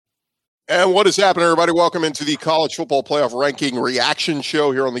And what is happening, everybody? Welcome into the College Football Playoff Ranking Reaction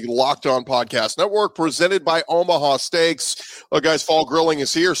Show here on the Locked On Podcast Network, presented by Omaha Steaks. Look, guys, fall grilling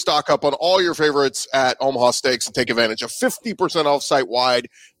is here. Stock up on all your favorites at Omaha Steaks and take advantage of 50% off site-wide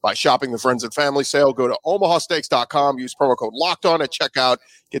by shopping the Friends and Family Sale. Go to omahasteaks.com. Use promo code Locked On at checkout.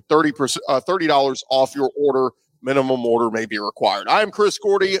 Get $30 off your order. Minimum order may be required. I am Chris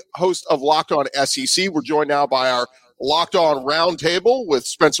Gordy, host of Locked On SEC. We're joined now by our Locked On Roundtable with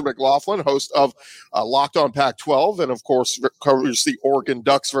Spencer McLaughlin, host of Locked On Pac-12, and of course covers the Oregon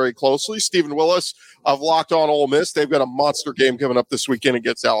Ducks very closely. Stephen Willis of Locked On Ole Miss. They've got a monster game coming up this weekend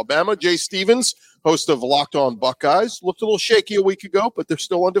against Alabama. Jay Stevens, host of Locked On Buckeyes, looked a little shaky a week ago, but they're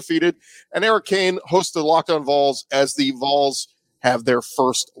still undefeated. And Eric Kane, host of Locked On Vols, as the Vols have their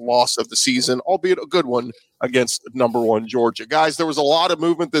first loss of the season, albeit a good one against number one Georgia. Guys, there was a lot of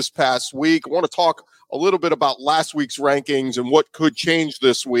movement this past week. I want to talk a little bit about last week's rankings and what could change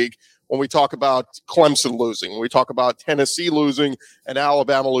this week when we talk about Clemson losing, when we talk about Tennessee losing and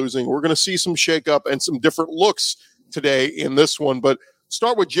Alabama losing. We're going to see some shakeup and some different looks today in this one. But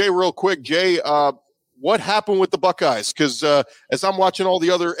start with Jay real quick. Jay, what happened with the Buckeyes? Because as I'm watching all the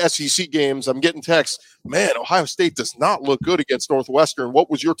other SEC games, I'm getting texts, man, Ohio State does not look good against Northwestern. What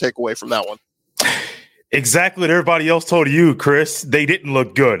was your takeaway from that one? Exactly what everybody else told you, Chris. They didn't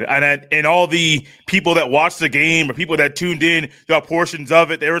look good. And all the people that watched the game or people that tuned in throughout portions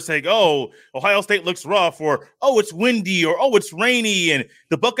of it, they were saying, oh, Ohio State looks rough, or, oh, it's windy, or, oh, it's rainy, and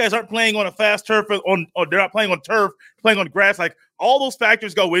the Buckeyes aren't playing on a fast turf, or they're not playing on turf, playing on grass. Like, all those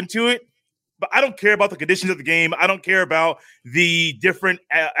factors go into it. But I don't care about the conditions of the game. I don't care about the different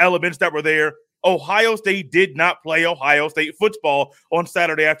elements that were there. Ohio State did not play Ohio State football on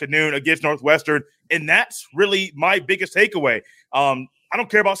Saturday afternoon against Northwestern, and that's really my biggest takeaway. I don't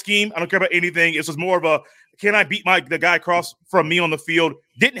care about scheme. I don't care about anything. It was more of a, can I beat the guy across from me on the field?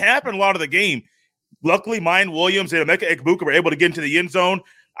 Didn't happen a lot of the game. Luckily, Mayan Williams and Emeka Egbuka were able to get into the end zone.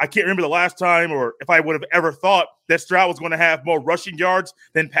 I can't remember the last time or if I would have ever thought that Stroud was going to have more rushing yards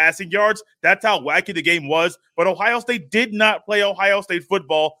than passing yards. That's how wacky the game was. But Ohio State did not play Ohio State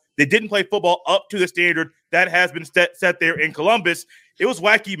football. They didn't play football up to the standard that has been set there in Columbus. It was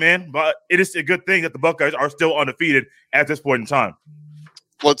wacky, man, but it is a good thing that the Buckeyes are still undefeated at this point in time.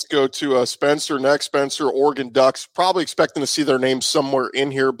 Let's go to Spencer next. Spencer, Oregon Ducks, probably expecting to see their name somewhere in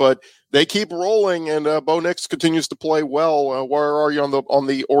here, but they keep rolling, and Bo Nix continues to play well. Where are you on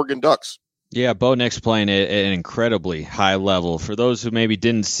the Oregon Ducks? Yeah, Bo Nix playing at an incredibly high level. For those who maybe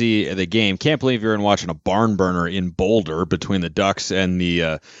didn't see the game, can't believe you're watching a barn burner in Boulder between the Ducks and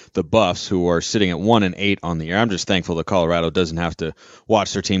the Buffs, who are sitting at 1-8 on the year. I'm just thankful that Colorado doesn't have to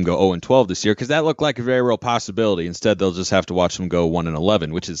watch their team go 0-12 this year, because that looked like a very real possibility. Instead, they'll just have to watch them go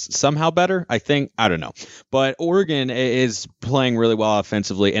 1-11, which is somehow better, I think. I don't know. But Oregon is playing really well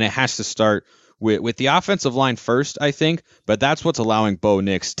offensively, and it has to start with the offensive line first, I think, but that's what's allowing Bo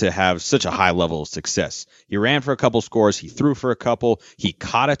Nix to have such a high level of success. He ran for a couple scores. He threw for a couple. He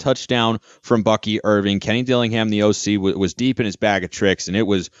caught a touchdown from Bucky Irving. Kenny Dillingham, the OC, was deep in his bag of tricks, and it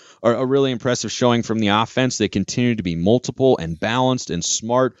was a really impressive showing from the offense. They continue to be multiple and balanced and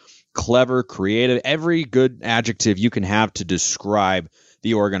smart, clever, creative, every good adjective you can have to describe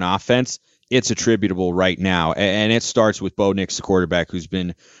the Oregon offense. It's attributable right now, and it starts with Bo Nix, the quarterback, who's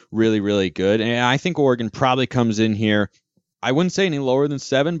been really, really good. And I think Oregon probably comes in here, I wouldn't say any lower than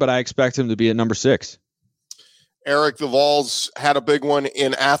 7, but I expect him to be at number 6. Eric, the Vols had a big one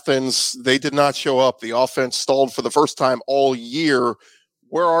in Athens. They did not show up. The offense stalled for the first time all year.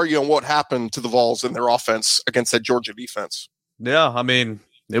 Where are you, and what happened to the Vols and their offense against that Georgia defense? Yeah, I mean,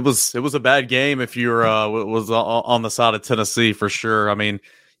 it was a bad game if you're was on the side of Tennessee for sure. I mean,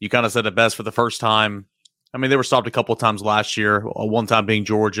 you kind of said it best for the first time. I mean, they were stopped a couple of times last year, one time being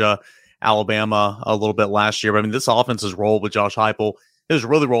Georgia, Alabama a little bit last year. But I mean, this offense has rolled with Josh Heupel. It was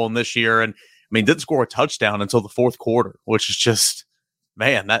really rolling this year. And I mean, didn't score a touchdown until the fourth quarter, which is just,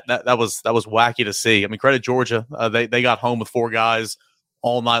 man, that was wacky to see. I mean, credit Georgia. They got home with 4 guys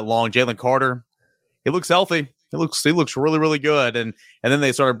all night long. Jalen Carter, he looks healthy. He looks really, really good. And then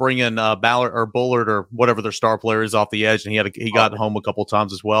they started bringing Ballard or Bullard or whatever their star player is off the edge, and he got home a couple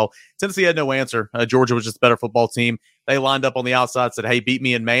times as well. Tennessee had no answer. Georgia was just a better football team. They lined up on the outside, said, "Hey, beat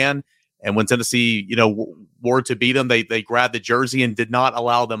me in man." And when Tennessee, were to beat them, they grabbed the jersey and did not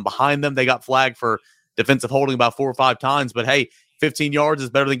allow them behind them. They got flagged for defensive holding about 4 or 5 times. But hey, 15 yards is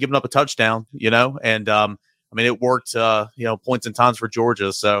better than giving up a touchdown, And I mean, it worked, points and times for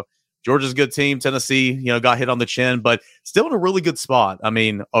Georgia. So Georgia's a good team. Tennessee, got hit on the chin, but still in a really good spot. I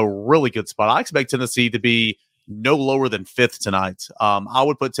mean, a really good spot. I expect Tennessee to be no lower than 5th tonight. I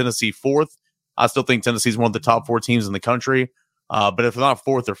would put Tennessee 4th. I still think Tennessee's one of the top 4 teams in the country. But if they're not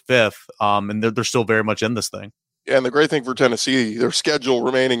fourth or fifth, and they're still very much in this thing. Yeah, and the great thing for Tennessee, their schedule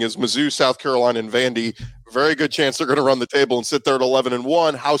remaining is Mizzou, South Carolina, and Vandy. Very good chance they're going to run the table and sit there at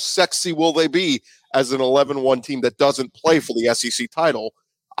 11-1. How sexy will they be as an 11-1 team that doesn't play for the SEC title?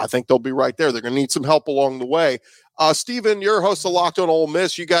 I think they'll be right there. They're going to need some help along the way. Steven, you're host of Locked on Ole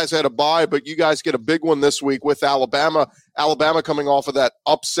Miss. You guys had a bye, but you guys get a big one this week with Alabama. Alabama coming off of that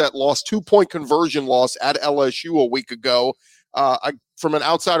upset loss, 2-point conversion loss at LSU a week ago. From an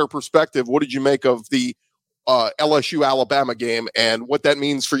outsider perspective, what did you make of the LSU-Alabama game and what that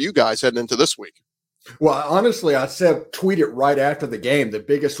means for you guys heading into this week? Well, honestly, I tweeted right after the game, the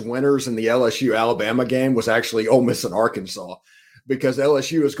biggest winners in the LSU-Alabama game was actually Ole Miss and Arkansas, because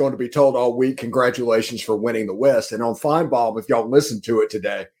LSU is going to be told all week, congratulations for winning the West. And on Feinbaum, if y'all listen to it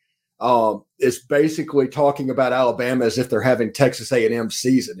today, it's basically talking about Alabama as if they're having Texas A&M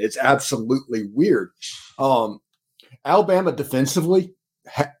season. It's absolutely weird. Alabama defensively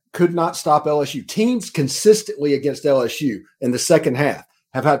could not stop LSU. Teams consistently against LSU in the second half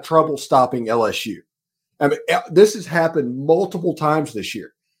have had trouble stopping LSU. I mean, this has happened multiple times this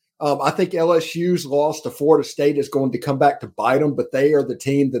year. I think LSU's loss to Florida State is going to come back to bite them, but they are the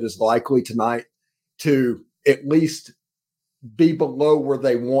team that is likely tonight to at least be below where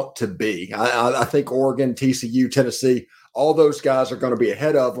they want to be. I think Oregon, TCU, Tennessee, all those guys are going to be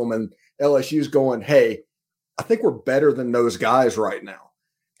ahead of them, and LSU's going, hey, I think we're better than those guys right now.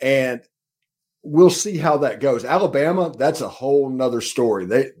 And we'll see how that goes. Alabama, that's a whole nother story.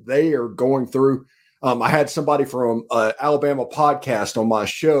 They are going through. I had somebody from Alabama podcast on my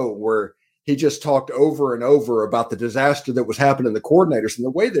show where he just talked over and over about the disaster that was happening to the coordinators, and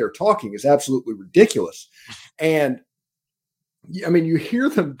the way they're talking is absolutely ridiculous. And I mean, you hear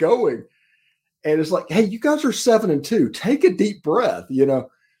them going, and it's like, hey, you guys are 7-2. Take a deep breath,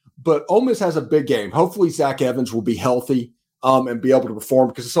 But Ole Miss has a big game. Hopefully, Zach Evans will be healthy and be able to perform,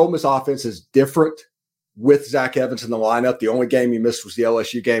 because this Ole Miss offense is different with Zach Evans in the lineup. The only game he missed was the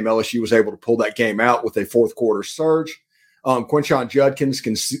LSU game. LSU was able to pull that game out with a fourth quarter surge. Quinshon Judkins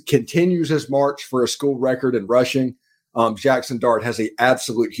continues his march for a school record in rushing. Jackson Dart has an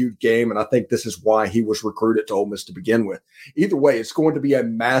absolute huge game, and I think this is why he was recruited to Ole Miss to begin with. Either way, it's going to be a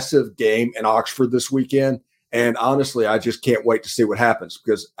massive game in Oxford this weekend, and honestly, I just can't wait to see what happens,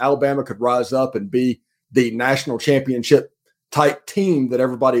 because Alabama could rise up and be the national championship type team that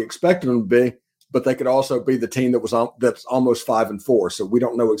everybody expected them to be, but they could also be the team that's almost 5-4. So we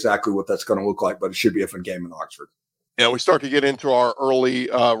don't know exactly what that's going to look like, but it should be a fun game in Oxford. Yeah, we start to get into our early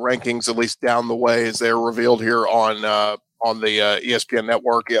rankings, at least down the way, as they're revealed here on the ESPN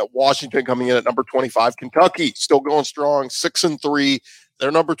network. Yeah, Washington coming in at number 25. Kentucky still going strong, 6-3.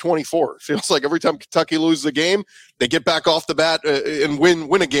 They're number 24. It feels like every time Kentucky loses a game, they get back off the bat and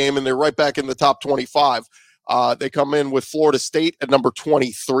win a game, and they're right back in the top 25. They come in with Florida State at number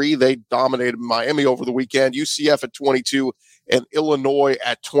 23. They dominated Miami over the weekend. UCF at 22 and Illinois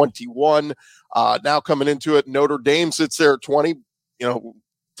at 21. Now coming into it, Notre Dame sits there at 20.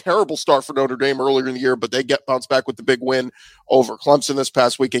 Terrible start for Notre Dame earlier in the year, but they get bounced back with the big win over Clemson this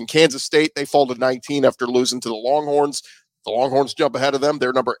past weekend. Kansas State, they fall to 19 after losing to the Longhorns. The Longhorns jump ahead of them.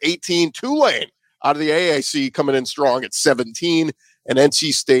 They're number 18. Tulane out of the AAC coming in strong at 17, and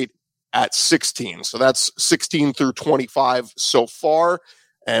NC State at 16. So that's 16 through 25 so far.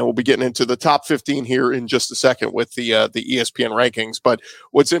 And we'll be getting into the top 15 here in just a second with the ESPN rankings. But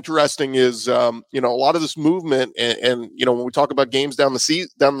what's interesting is, a lot of this movement and when we talk about games down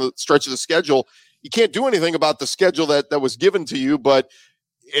the stretch of the schedule, you can't do anything about the schedule that was given to you, but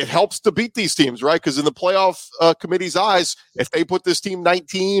it helps to beat these teams, right? Because in the playoff committee's eyes, if they put this team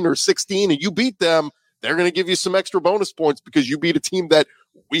 19 or 16 and you beat them, they're going to give you some extra bonus points because you beat a team that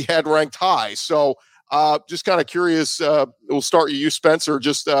we had ranked high. So just kind of curious, we'll start with you, Spencer,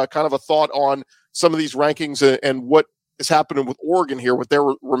 just kind of a thought on some of these rankings and what is happening with Oregon here with their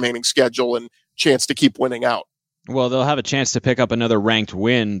remaining schedule and chance to keep winning out. Well, they'll have a chance to pick up another ranked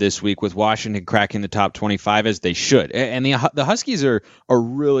win this week with Washington cracking the top 25 as they should. And the Huskies are a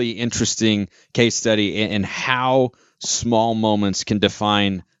really interesting case study in how small moments can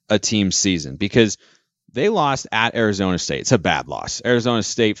define a team's season, because they lost at Arizona State. It's a bad loss. Arizona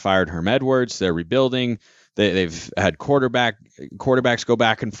State fired Herm Edwards. They're rebuilding. They've had quarterbacks go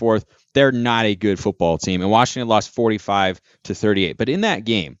back and forth. They're not a good football team. And Washington lost 45-38. But in that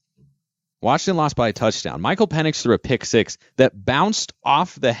game, Washington lost by a touchdown. Michael Penix threw a pick six that bounced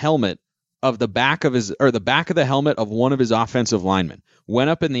off the helmet of the back of the helmet of one of his offensive linemen. Went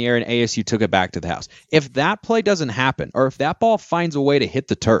up in the air, and ASU took it back to the house. If that play doesn't happen, or if that ball finds a way to hit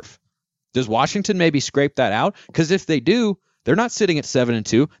the turf, does Washington maybe scrape that out? Because if they do, they're not sitting at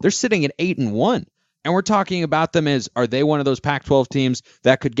 7-2. They're sitting at 8-1. And we're talking about them as, are they one of those Pac-12 teams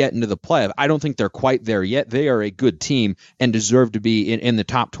that could get into the playoff? I don't think they're quite there yet. They are a good team and deserve to be in the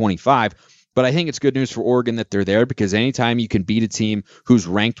top 25. But I think it's good news for Oregon that they're there, because anytime you can beat a team who's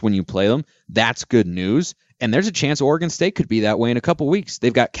ranked when you play them, that's good news. And there's a chance Oregon State could be that way in a couple weeks.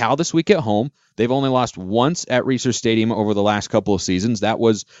 They've got Cal this week at home. They've only lost once at Reser Stadium over the last couple of seasons. That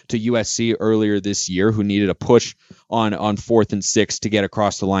was to USC earlier this year, who needed a push on 4th and 6 to get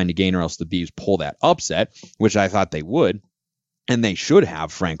across the line to gain, or else the Bees pull that upset, which I thought they would, and they should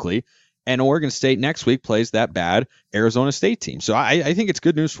have, frankly. And Oregon State next week plays that bad Arizona State team. So I think it's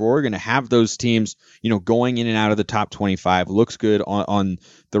good news for Oregon to have those teams, going in and out of the top 25. Looks good on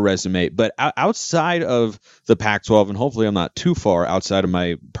the resume. But outside of the Pac-12, and hopefully I'm not too far outside of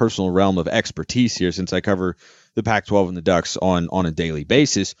my personal realm of expertise here, since I cover the Pac-12 and the Ducks on a daily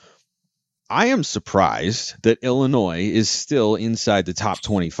basis, I am surprised that Illinois is still inside the top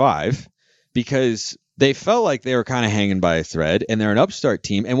 25, because they felt like they were kind of hanging by a thread, and they're an upstart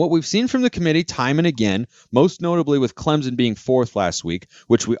team. And what we've seen from the committee time and again, most notably with Clemson being 4th last week,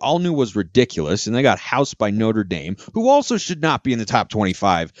 which we all knew was ridiculous, and they got housed by Notre Dame, who also should not be in the top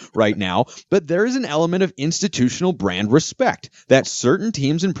 25 right now. But there is an element of institutional brand respect that certain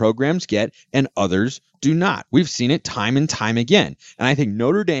teams and programs get and others do not. We've seen it time and time again. And I think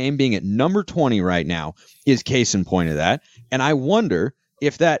Notre Dame being at number 20 right now is case in point of that. And I wonder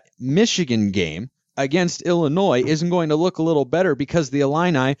if that Michigan game against Illinois isn't going to look a little better, because the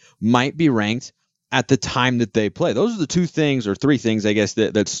Illini might be ranked at the time that they play. Those are the 2 things, or 3 things, I guess,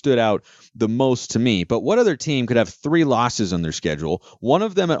 that stood out the most to me. But what other team could have 3 losses on their schedule? One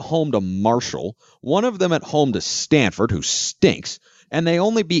of them at home to Marshall, one of them at home to Stanford, who stinks, and they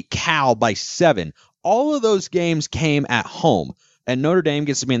only beat Cal by 7. All of those games came at home. And Notre Dame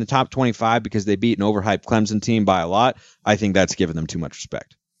gets to be in the top 25 because they beat an overhyped Clemson team by a lot. I think that's given them too much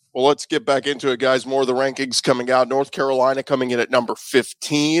respect. Well, let's get back into it, guys. More of the rankings coming out. North Carolina coming in at number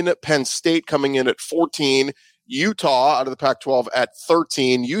 15. Penn State coming in at 14. Utah out of the Pac-12 at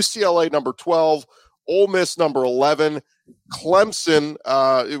 13. UCLA number 12. Ole Miss number 11. Clemson,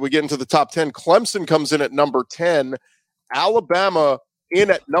 we get into the top 10. Clemson comes in at number 10. Alabama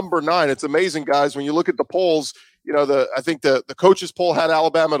in at number 9. It's amazing, guys, when you look at the polls. I think the coaches poll had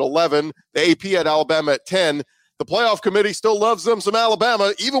Alabama at 11. The AP had Alabama at 10. The playoff committee still loves them some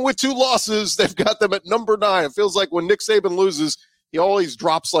Alabama. Even with 2 losses, they've got them at number 9. It feels like when Nick Saban loses, he always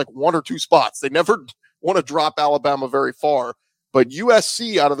drops like 1 or 2 spots. They never want to drop Alabama very far. But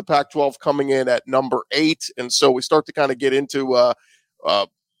USC out of the Pac-12 coming in at number 8. And so we start to kind of get into a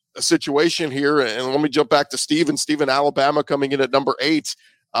situation here. And let me jump back to Steven. Steven, Alabama coming in at number 8.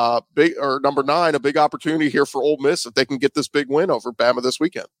 Number 9, a big opportunity here for Ole Miss if they can get this big win over Bama this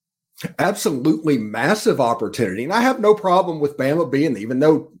weekend. Absolutely massive opportunity. And I have no problem with Bama being there, even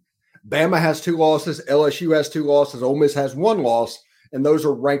though Bama has 2 losses, LSU has 2 losses, Ole Miss has 1 loss, and those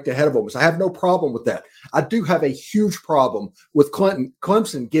are ranked ahead of Ole Miss. I have no problem with that. I do have a huge problem with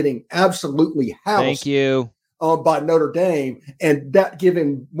Clemson getting absolutely housed. Thank you. By Notre Dame, and that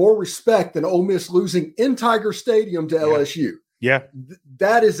giving more respect than Ole Miss losing in Tiger Stadium to LSU. Yeah.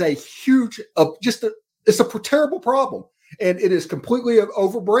 That is a huge, it's a terrible problem. And it is completely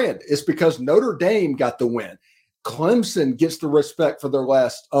overbrand. It's because Notre Dame got the win. Clemson gets the respect for their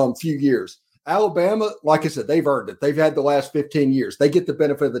last few years. Alabama, like I said, they've earned it. They've had the last 15 years. They get the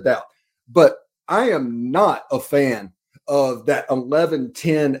benefit of the doubt. But I am not a fan of that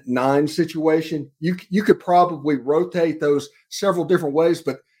 11-10-9 situation. You could probably rotate those several different ways.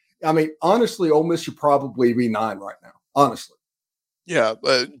 But, I mean, honestly, Ole Miss should probably be 9 right now, honestly. Yeah,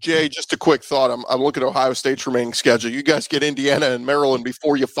 Jay, just a quick thought. I'm looking at Ohio State's remaining schedule. You guys get Indiana and Maryland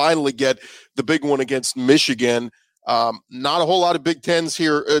before you finally get the big one against Michigan. Not a whole lot of Big Tens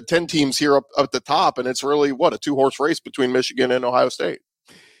here, 10 teams here up at the top, and it's really, a 2-horse race between Michigan and Ohio State.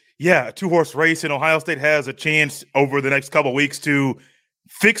 Yeah, a 2-horse race, and Ohio State has a chance over the next couple of weeks to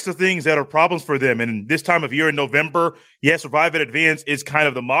fix the things that are problems for them. And this time of year in November, yes, survive and advance is kind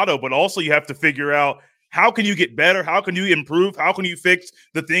of the motto, but also you have to figure out, how can you get better? How can you improve? How can you fix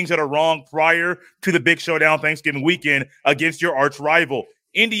the things that are wrong prior to the big showdown Thanksgiving weekend against your arch rival?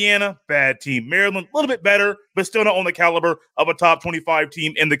 Indiana, bad team. Maryland, a little bit better, but still not on the caliber of a top 25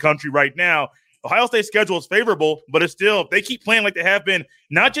 team in the country right now. Ohio State's schedule is favorable, but it's still, they keep playing like they have been,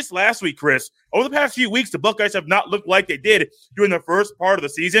 not just last week, Chris. Over the past few weeks, the Buckeyes have not looked like they did during the first part of the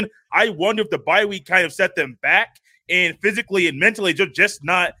season. I wonder if the bye week kind of set them back, and physically and mentally just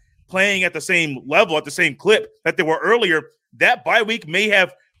not playing at the same level, at the same clip that they were earlier. That bye week may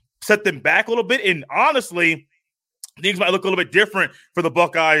have set them back a little bit. And honestly, things might look a little bit different for the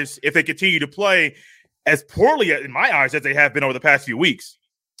Buckeyes if they continue to play as poorly, in my eyes, as they have been over the past few weeks.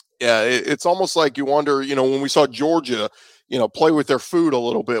 Yeah, it's almost like you wonder, when we saw Georgia, play with their food a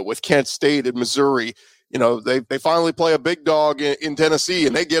little bit with Kent State and Missouri. They finally play a big dog in Tennessee,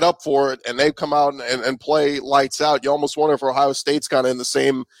 and they get up for it, and they come out and play lights out. You almost wonder if Ohio State's kind of in the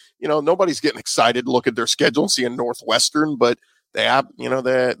same, nobody's getting excited to look at their schedule and seeing Northwestern, but they have,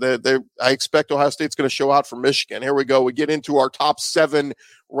 I expect Ohio State's going to show out for Michigan. Here we go. We get into our top 7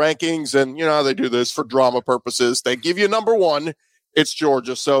 rankings, and you know how they do this for drama purposes. They give you number 1. It's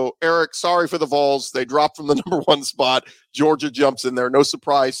Georgia. So, Eric, sorry for the Vols. They dropped from the number 1 spot. Georgia jumps in there. No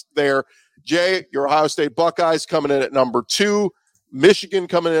surprise there. Jay, your Ohio State Buckeyes coming in at number 2. Michigan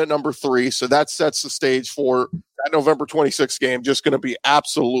coming in at number 3. So that sets the stage for that November 26th game. Just going to be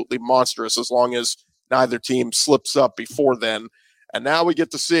absolutely monstrous as long as neither team slips up before then. And now we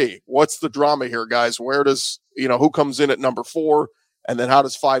get to see what's the drama here, guys. Where does, who comes in at number 4? And then how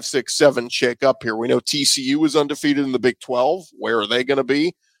does 5, 6, 7 shake up here? We know TCU is undefeated in the Big 12. Where are they going to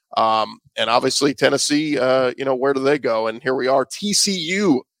be? And obviously Tennessee, where do they go? And here we are,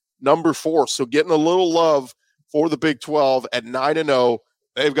 TCU number 4. So getting a little love for the Big 12 at 9-0.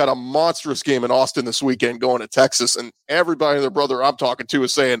 They've got a monstrous game in Austin this weekend going to Texas. And everybody and their brother I'm talking to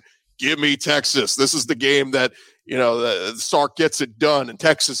is saying, give me Texas. This is the game that, the Sark gets it done. And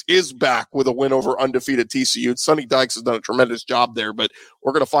Texas is back with a win over undefeated TCU. Sonny Dykes has done a tremendous job there, but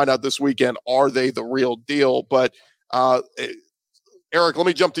we're going to find out this weekend, are they the real deal? But Eric, let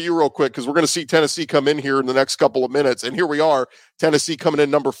me jump to you real quick because we're going to see Tennessee come in here in the next couple of minutes. And here we are, Tennessee coming in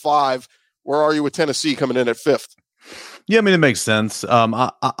number 5. Where are you with Tennessee coming in at 5th? Yeah, I mean, it makes sense.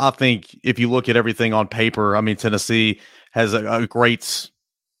 I think if you look at everything on paper, I mean, Tennessee has a great,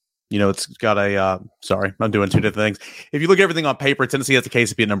 it's got sorry, I'm doing 2 different things. If you look at everything on paper, Tennessee has a case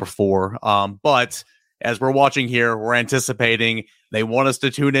to be at number 4. But as we're watching here, we're anticipating they want us to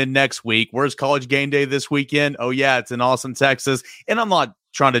tune in next week. Where's College Game Day this weekend? Oh, yeah, it's in Austin, Texas. And I'm not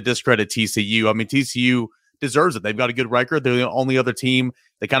trying to discredit TCU. I mean, TCU deserves it. They've got a good record. They're the only other team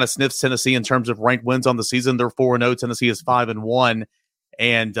that kind of sniffs Tennessee in terms of ranked wins on the season. They're 4-0. Tennessee is 5-1.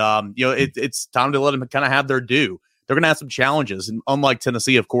 And, it's time to let them kind of have their due. They're going to have some challenges. And unlike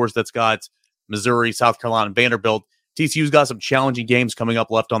Tennessee, of course, that's got Missouri, South Carolina, and Vanderbilt, TCU's got some challenging games coming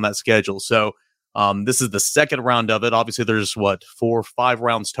up left on that schedule. So this is the second round of it. Obviously, there's 4 or 5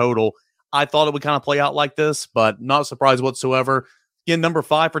 rounds total. I thought it would kind of play out like this, but not surprised whatsoever. Again, number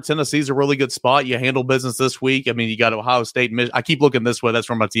 5 for Tennessee is a really good spot. You handle business this week. I mean, you got Ohio State and I keep looking this way. That's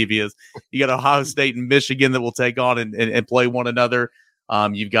where my TV is. You got Ohio State and Michigan that will take on and play one another.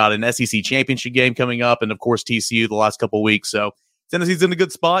 You've got an SEC championship game coming up, and of course TCU the last couple of weeks. So Tennessee's in a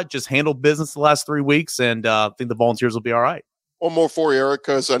good spot. Just handle business the last 3 weeks, and I think the Volunteers will be all right. One more for you, Eric,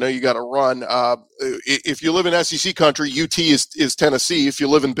 because I know you got to run. If you live in SEC country, UT is Tennessee. If you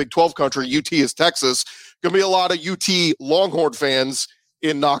live in Big 12 country, UT is Texas. Going to be a lot of UT Longhorn fans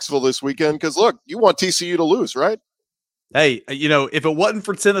in Knoxville this weekend because, look, you want TCU to lose, right? Hey, if it wasn't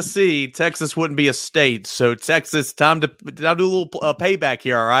for Tennessee, Texas wouldn't be a state. So Texas, time to do a little payback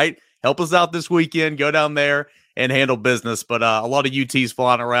here, all right? Help us out this weekend. Go down there and handle business. But a lot of UTs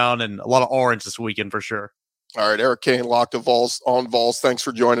flying around and a lot of orange this weekend for sure. All right, Eric Kane locked on Vols. Thanks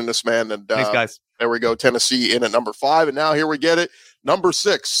for joining us, man. And thanks, guys. There we go. Tennessee in at number 5. And now here we get it. Number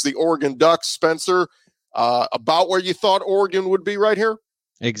 6, the Oregon Ducks. Spencer, about where you thought Oregon would be right here?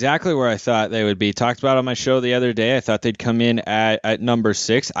 Exactly where I thought they would be. Talked about on my show the other day. I thought they'd come in at number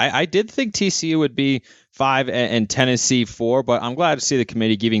 6. I did think TCU would be 5 and Tennessee 4, but I'm glad to see the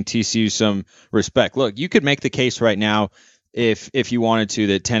committee giving TCU some respect. Look, you could make the case right now if you wanted to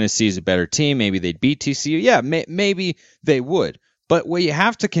that Tennessee is a better team. Maybe they'd beat TCU. Yeah, maybe they would. But what you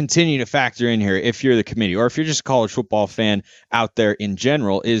have to continue to factor in here, if you're the committee or if you're just a college football fan out there in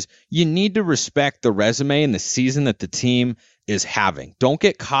general, is you need to respect the resume and the season that the team is having. Don't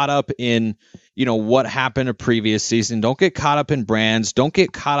get caught up in, what happened a previous season. Don't get caught up in brands. Don't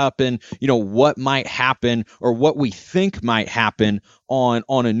get caught up in, what might happen or what we think might happen on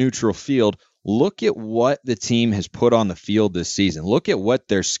a neutral field. Look at what the team has put on the field this season. Look at what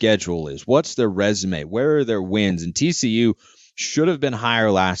their schedule is. What's their resume? Where are their wins? And TCU should have been higher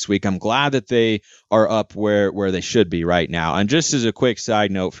last week. I'm glad that they are up where they should be right now. And just as a quick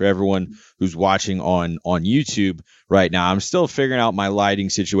side note for everyone who's watching on YouTube right now, I'm still figuring out my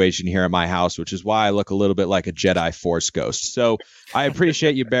lighting situation here at my house, which is why I look a little bit like a Jedi Force ghost. So I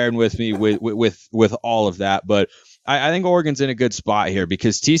appreciate you bearing with me with all of that. But I think Oregon's in a good spot here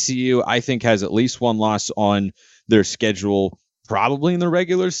because TCU, I think, has at least one loss on their schedule probably in the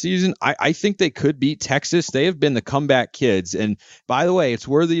regular season. I think they could beat Texas. They have been the comeback kids. And by the way, it's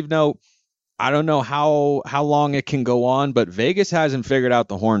worthy of note, I don't know how long it can go on, but Vegas hasn't figured out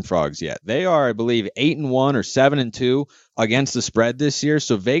the Horned Frogs yet. They are, I believe, 8-1 or 7-2 against the spread this year,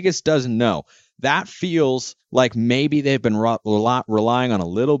 so Vegas doesn't know. That feels like maybe they've been relying on a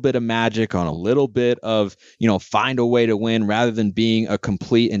little bit of magic, on a little bit of, find a way to win rather than being a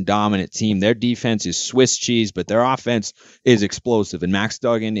complete and dominant team. Their defense is Swiss cheese, but their offense is explosive, and Max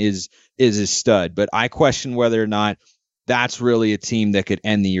Duggan is a stud. But I question whether or not that's really a team that could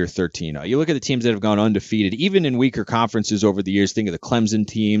end the year 13-0. You look at the teams that have gone undefeated, even in weaker conferences over the years. Think of the Clemson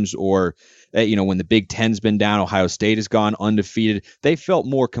teams, or when the Big Ten's been down, Ohio State has gone undefeated. They felt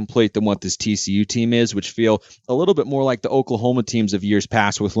more complete than what this TCU team is, which feel a little bit more like the Oklahoma teams of years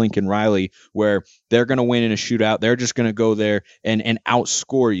past with Lincoln Riley, where they're going to win in a shootout. They're just going to go there and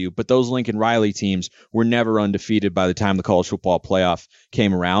outscore you. But those Lincoln Riley teams were never undefeated by the time the college football playoff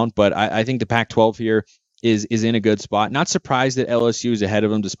came around. But I think the Pac-12 here is in a good spot. Not surprised that LSU is ahead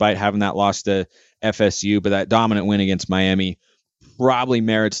of them despite having that loss to FSU, but that dominant win against Miami probably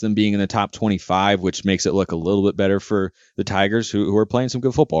merits them being in the top 25, which makes it look a little bit better for the Tigers, who are playing some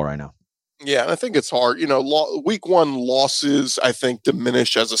good football right now. Yeah, and I think it's hard. Week one losses, I think,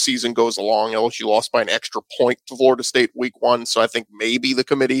 diminish as the season goes along. LSU lost by an extra point to Florida State week one, so I think maybe the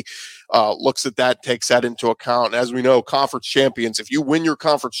committee looks at that, takes that into account. And as we know, conference champions, if you win your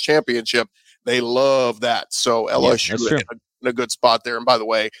conference championship, they love that. So LSU in a good spot there. And by the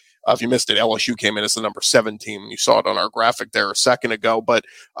way, if you missed it, LSU came in as the number 7 team. You saw it on our graphic there a second ago. But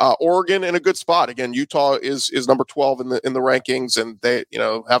Oregon in a good spot. Again, Utah is number 12 in the rankings, and they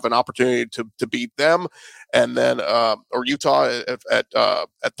have an opportunity to beat them. And then or Utah at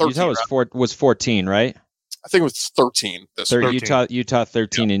 13. Utah was 14, right? I think it was 13. Utah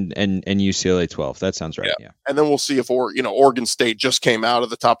 13 and UCLA 12. That sounds right. Yeah. And then we'll see if Oregon State just came out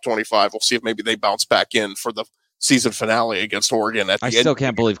of the top 25. We'll see if maybe they bounce back in for the season finale against Oregon. I still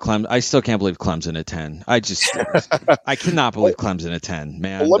can't believe Clemson at 10. I cannot believe Clemson at 10.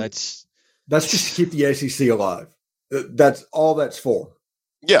 Man, that's just to keep the ACC alive. That's all that's for.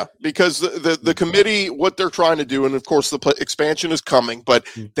 Yeah, because the committee, what they're trying to do, and of course the expansion is coming, but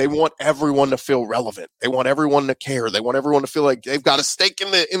they want everyone to feel relevant. They want everyone to care. They want everyone to feel like they've got a stake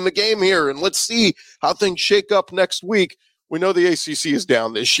in the game here. And let's see how things shake up next week. We know the ACC is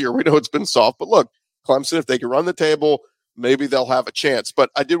down this year. We know it's been soft, but look, Clemson, if they can run the table, maybe they'll have a chance.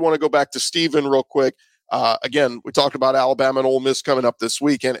 But I did want to go back to Steven real quick. Again, we talked about Alabama and Ole Miss coming up this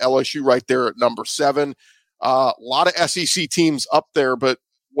week, and LSU right there at number 7. A lot of SEC teams up there, but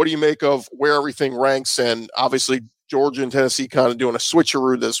what do you make of where everything ranks? And obviously Georgia and Tennessee kind of doing a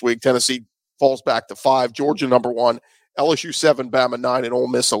switcheroo this week. Tennessee falls back to 5, Georgia number 1, LSU 7, Bama 9, and Ole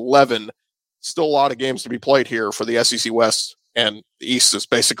Miss 11. Still a lot of games to be played here for the SEC West, and the East is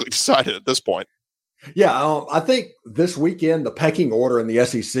basically decided at this point. Yeah, I think this weekend the pecking order in the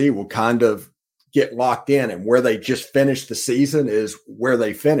SEC will kind of get locked in, and where they just finish the season is where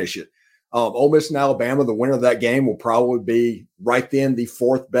they finish it. Ole Miss and Alabama, the winner of that game will probably be right then the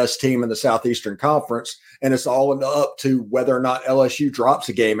 4th best team in the Southeastern Conference, and it's all up to whether or not LSU drops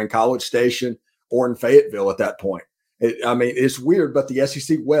a game in College Station or in Fayetteville at that point. It's weird, but the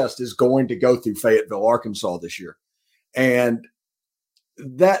SEC West is going to go through Fayetteville, Arkansas this year. And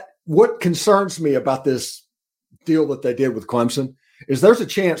what concerns me about this deal that they did with Clemson is there's a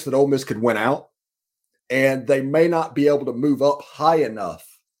chance that Ole Miss could win out, and they may not be able to move up high enough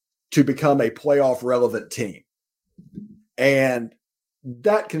to become a playoff relevant team. And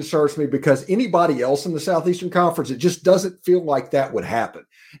that concerns me because anybody else in the Southeastern Conference, it just doesn't feel like that would happen.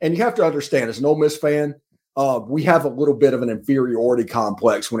 And you have to understand, as an Ole Miss fan, we have a little bit of an inferiority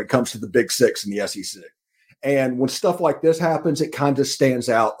complex when it comes to the Big Six in the SEC. And when stuff like this happens, it kind of stands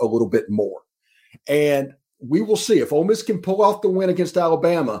out a little bit more. And we will see if Ole Miss can pull off the win against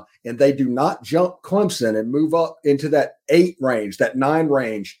Alabama and they do not jump Clemson and move up into that 8 range, that 9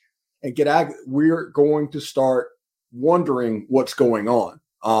 range, and we're going to start wondering what's going on.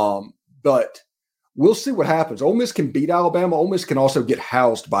 But we'll see what happens. Ole Miss can beat Alabama. Ole Miss can also get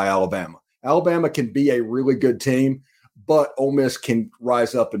housed by Alabama. Alabama can be a really good team, but Ole Miss can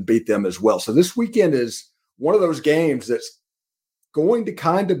rise up and beat them as well. So this weekend is one of those games that's going to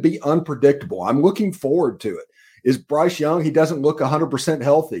kind of be unpredictable. I'm looking forward to it. Is Bryce Young? He doesn't look 100%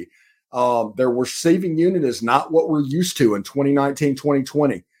 healthy. Their receiving unit is not what we're used to in 2019,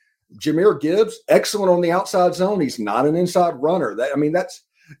 2020. Jahmyr Gibbs, excellent on the outside zone. He's not an inside runner.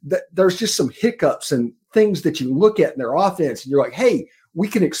 There's just some hiccups and things that you look at in their offense, and you're like, hey, we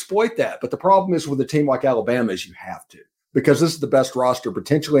can exploit that. But the problem is with a team like Alabama is you have to, because this is the best roster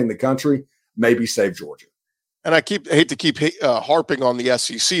potentially in the country, maybe save Georgia. And I hate to keep harping on the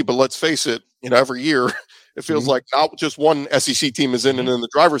SEC, but let's face it, every year it feels like not just one SEC team is in and in the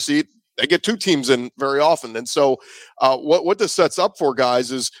driver's seat. They get 2 teams in very often. And so what this sets up for,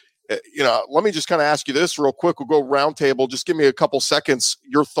 guys, is, let me just kind of ask you this real quick. We'll go round table. Just give me a couple seconds,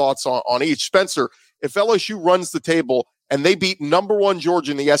 your thoughts on each. Spencer, if LSU runs the table and they beat number 1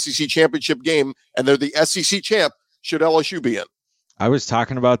 Georgia in the SEC championship game and they're the SEC champ, should LSU be in? I was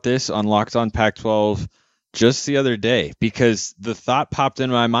talking about this on Locked On Pac-12 just the other day because the thought popped in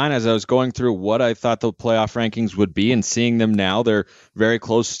my mind as I was going through what I thought the playoff rankings would be and seeing them now. They're very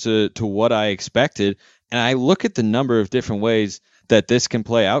close to what I expected. And I look at the number of different ways that this can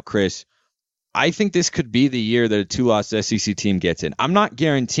play out, Chris. I think this could be the year that a 2-loss SEC team gets in. I'm not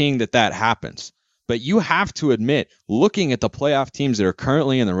guaranteeing that happens, but you have to admit, looking at the playoff teams that are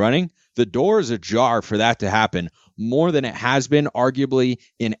currently in the running, the door is ajar for that to happen more than it has been arguably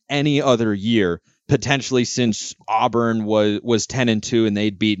in any other year, potentially since Auburn was 10-2 and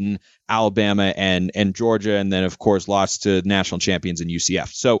they'd beaten Alabama and Georgia, and then of course lost to national champions in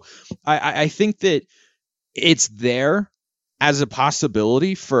UCF. So I think that it's there as a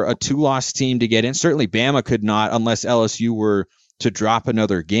possibility for a 2-loss team to get in. Certainly Bama could not unless LSU were to drop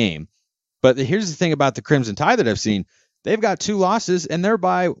another game. But here's the thing about the Crimson Tide that I've seen. They've got 2 losses and they're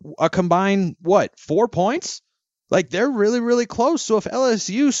by a combined, 4 points? Like they're really, really close. So if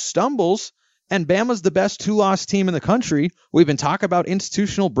LSU stumbles and Bama's the best 2-loss team in the country, we've been talking about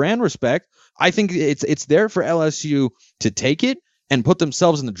institutional brand respect. I think it's there for LSU to take it and put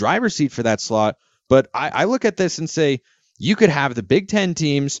themselves in the driver's seat for that slot. But I look at this and say, you could have the Big Ten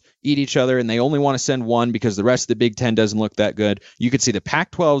teams eat each other and they only want to send one because the rest of the Big Ten doesn't look that good. You could see the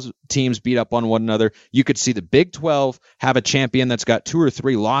Pac-12 teams beat up on one another. You could see the Big 12 have a champion that's got 2 or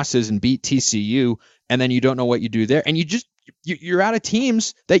 3 losses and beat TCU, and then you don't know what you do there. And you're out of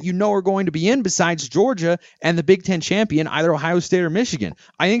teams that you know are going to be in besides Georgia and the Big Ten champion, either Ohio State or Michigan.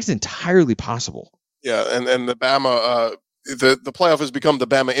 I think it's entirely possible. Yeah, and the Bama the playoff has become the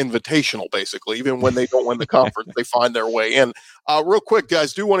Bama Invitational, basically. Even when they don't win the conference, they find their way in. Real quick,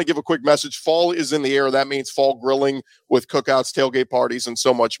 guys, do want to give a quick message. Fall is in the air. That means fall grilling with cookouts, tailgate parties, and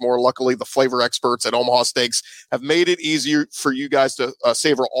so much more. Luckily, the flavor experts at Omaha Steaks have made it easier for you guys to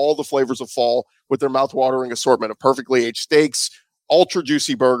savor all the flavors of fall with their mouthwatering assortment of perfectly aged steaks, ultra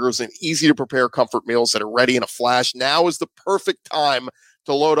juicy burgers, and easy to prepare comfort meals that are ready in a flash. Now is the perfect time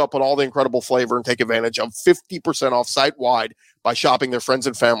to load up on all the incredible flavor and take advantage of 50% off site-wide by shopping their friends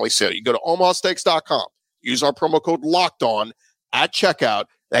and family sale. You go to omahasteaks.com, use our promo code LOCKEDON at checkout.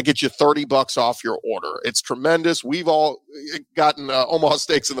 That gets you $30 off your order. It's tremendous. We've all gotten Omaha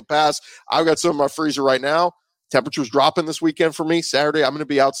Steaks in the past. I've got some in my freezer right now. Temperature's dropping this weekend for me. Saturday, I'm going to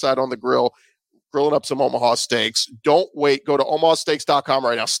be outside on the grill, grilling up some Omaha Steaks. Don't wait. Go to omahasteaks.com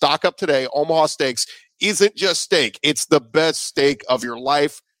right now. Stock up today. Omaha Steaks isn't just steak. It's the best steak of your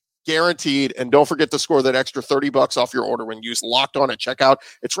life, guaranteed. And don't forget to score that extra $30 off your order when you use Locked On at checkout.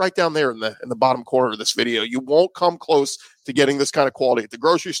 It's right down there in the bottom corner of this video. You won't come close to getting this kind of quality at the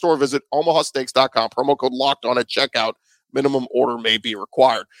grocery store. Visit omahasteaks.com. Promo code Locked On at checkout. Minimum order may be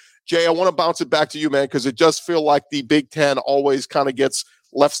required. Jay, I want to bounce it back to you, man, because it does feel like the Big Ten always kind of gets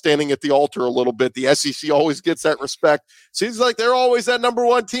left standing at the altar a little bit. The SEC always gets that respect. Seems like they're always that number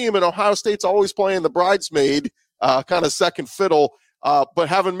 1 team, and Ohio State's always playing the bridesmaid, kind of second fiddle. But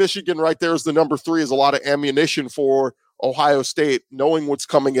having Michigan right there as the number 3 is a lot of ammunition for Ohio State, knowing what's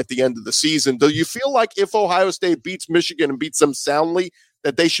coming at the end of the season. Do you feel like if Ohio State beats Michigan and beats them soundly,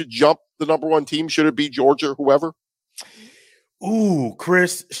 that they should jump the number 1 team? Should it be Georgia or whoever? Ooh,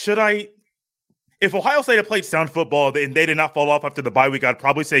 Chris, if Ohio State had played sound football and they did not fall off after the bye week, I'd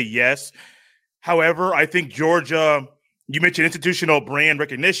probably say yes. However, I think Georgia, you mentioned institutional brand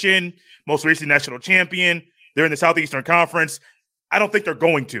recognition, most recent national champion. They're in the Southeastern Conference. I don't think they're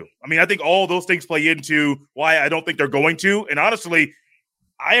going to. I mean, I think all those things play into why I don't think they're going to. And honestly,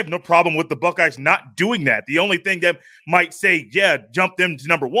 I have no problem with the Buckeyes not doing that. The only thing that might say, yeah, jump them to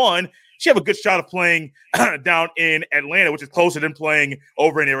number 1, you have a good shot of playing down in Atlanta, which is closer than playing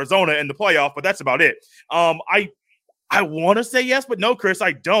over in Arizona in the playoff, but that's about it. I want to say yes, but no, Chris,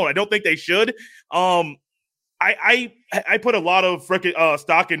 I don't. I don't think they should. I put a lot of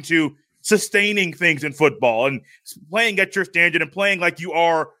stock into sustaining things in football and playing at your standard and playing like you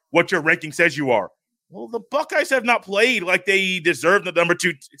are what your ranking says you are. Well, the Buckeyes have not played like they deserved the number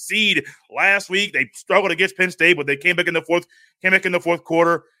 2 seed last week. They struggled against Penn State, but they came back in the fourth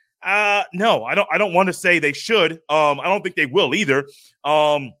quarter. No, I don't want to say they should. I don't think they will either.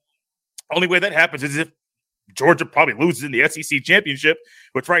 Only way that happens is if Georgia probably loses in the SEC championship,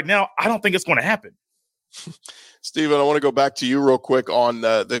 which right now I don't think it's going to happen. Steven, I want to go back to you real quick on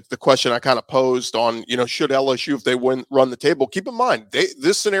the question I kind of posed on, should LSU, if they run the table, keep in mind,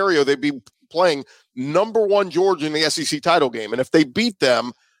 this scenario, they'd be playing number 1 Georgia in the SEC title game. And if they beat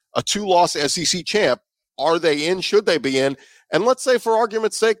them, a 2-loss SEC champ. Are they in? Should they be in? And let's say, for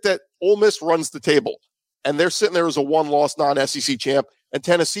argument's sake, that Ole Miss runs the table and they're sitting there as a 1-loss non-SEC champ, and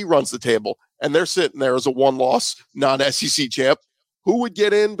Tennessee runs the table and they're sitting there as a 1-loss non-SEC champ. Who would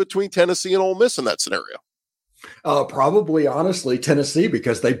get in between Tennessee and Ole Miss in that scenario? Probably, honestly, Tennessee,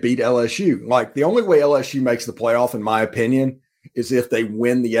 because they beat LSU. Like, the only way LSU makes the playoff, in my opinion, is if they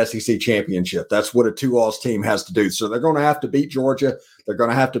win the SEC championship. That's what a 2-loss team has to do. So they're going to have to beat Georgia. They're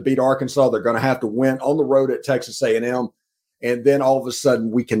going to have to beat Arkansas. They're going to have to win on the road at Texas A&M. And then all of a sudden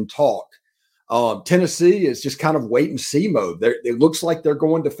we can talk. Tennessee is just kind of wait and see mode. It looks like they're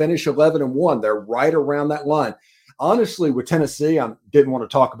going to finish 11-1. They're right around that line. Honestly, with Tennessee, I didn't want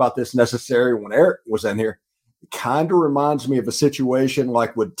to talk about this necessarily when Eric was in here. It kind of reminds me of a situation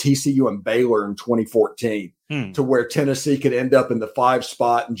like with TCU and Baylor in 2014, to where Tennessee could end up in the 5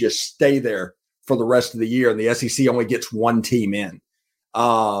 spot and just stay there for the rest of the year, and the SEC only gets 1 team in.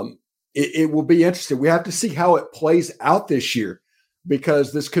 It will be interesting. We have to see how it plays out this year,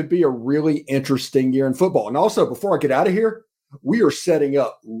 because this could be a really interesting year in football. And also, before I get out of here, we are setting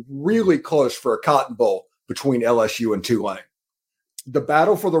up really close for a Cotton Bowl between LSU and Tulane. The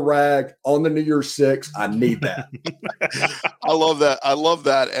battle for the rag on the New Year's Six. I need that. I love that. I love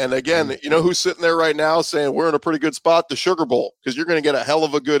that. And again, you know who's sitting there right now saying we're in a pretty good spot? The Sugar Bowl, because you're going to get a hell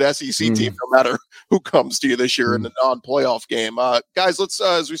of a good SEC team no matter who comes to you this year in the non-playoff game. Guys, let's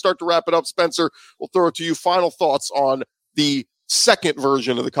as we start to wrap it up, Spencer, we'll throw it to you. Final thoughts on the second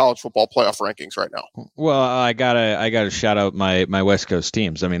version of the college football playoff rankings right now. Well, I gotta shout out my West Coast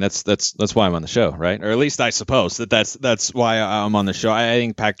teams. I mean, that's why I'm on the show, right? Or at least I suppose that's why I'm on the show. I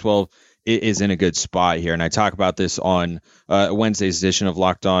think Pac-12 is in a good spot here, and I talk about this on Wednesday's edition of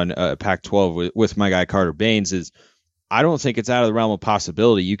Locked On Pac-12 with my guy Carter Baines. Is I don't think it's out of the realm of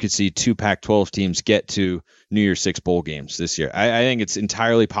possibility you could see 2 Pac-12 teams get to New Year's Six bowl games this year. I think it's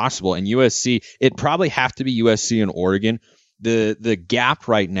entirely possible. And USC, it'd probably have to be USC and Oregon. The gap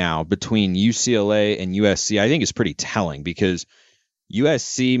right now between UCLA and USC, I think, is pretty telling, because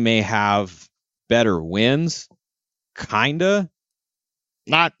USC may have better wins, kinda,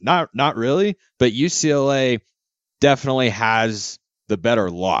 not really, but UCLA definitely has the better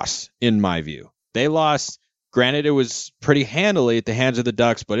loss in my view. They lost, granted, it was pretty handily at the hands of the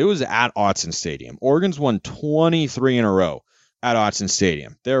Ducks, but it was at Autzen Stadium. Oregon's won 23 in a row at Autzen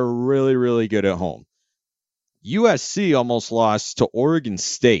Stadium. They're really, really good at home. USC almost lost to Oregon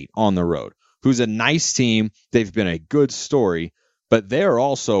State on the road, who's a nice team. They've been a good story, but they're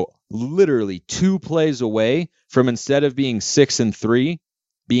also literally 2 plays away from, instead of being 6-3,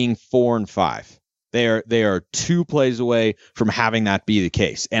 being 4-5. They are 2 plays away from having that be the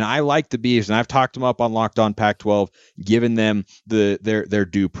case. And I like the Beavs, and I've talked them up on Locked On Pac-12, given them their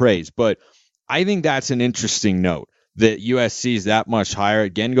due praise. But I think that's an interesting note, that USC is that much higher.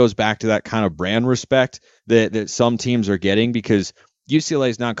 Again, goes back to that kind of brand respect that some teams are getting, because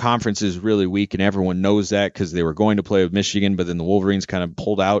UCLA's non-conference is really weak, and everyone knows that because they were going to play with Michigan, but then the Wolverines kind of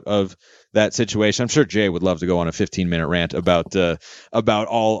pulled out of that situation. I'm sure Jay would love to go on a 15-minute rant about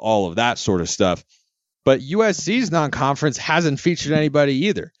all of that sort of stuff. But USC's non-conference hasn't featured anybody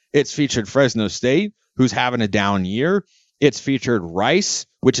either. It's featured Fresno State, who's having a down year. It's featured Rice,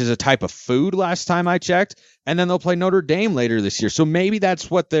 which is a type of food last time I checked. And then they'll play Notre Dame later this year. So maybe that's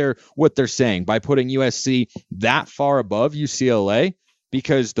what they're saying by putting USC that far above UCLA,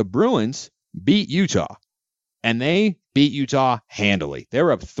 because the Bruins beat Utah, and they beat Utah handily. They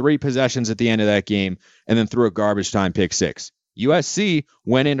were up 3 possessions at the end of that game and then threw a garbage time pick 6. USC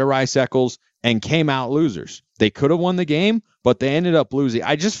went into Rice-Eccles and came out losers. They could have won the game, but they ended up losing.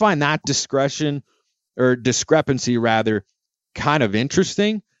 I just find that discrepancy rather kind of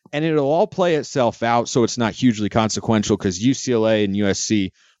interesting, and it'll all play itself out, so it's not hugely consequential, because UCLA and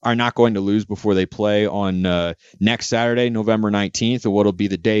USC are not going to lose before they play on next Saturday, November 19th, or what'll be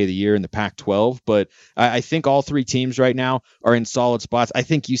the day of the year in the Pac-12. But I think all 3 teams right now are in solid spots. I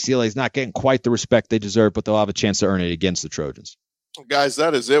think UCLA is not getting quite the respect they deserve, but they'll have a chance to earn it against the Trojans. Guys,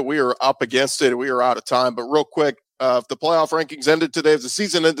 that is it. We are up against it. We are out of time. But real quick, if the playoff rankings ended today, if the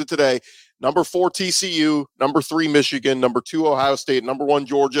season ended today, number 4 TCU, number 3 Michigan, number 2 Ohio State, number 1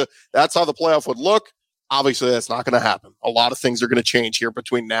 Georgia. That's how the playoff would look. Obviously, that's not going to happen. A lot of things are going to change here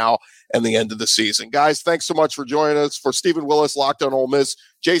between now and the end of the season. Guys, thanks so much for joining us. For Stephen Willis, Locked On Ole Miss,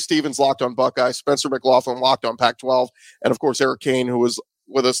 Jay Stevens, Locked On Buckeye, Spencer McLaughlin, Locked On Pac-12, and of course, Eric Kane, who was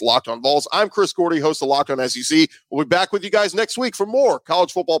with us, Locked On Vols. I'm Chris Gordy, host of Locked On SEC. We'll be back with you guys next week for more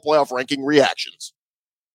college football playoff ranking reactions.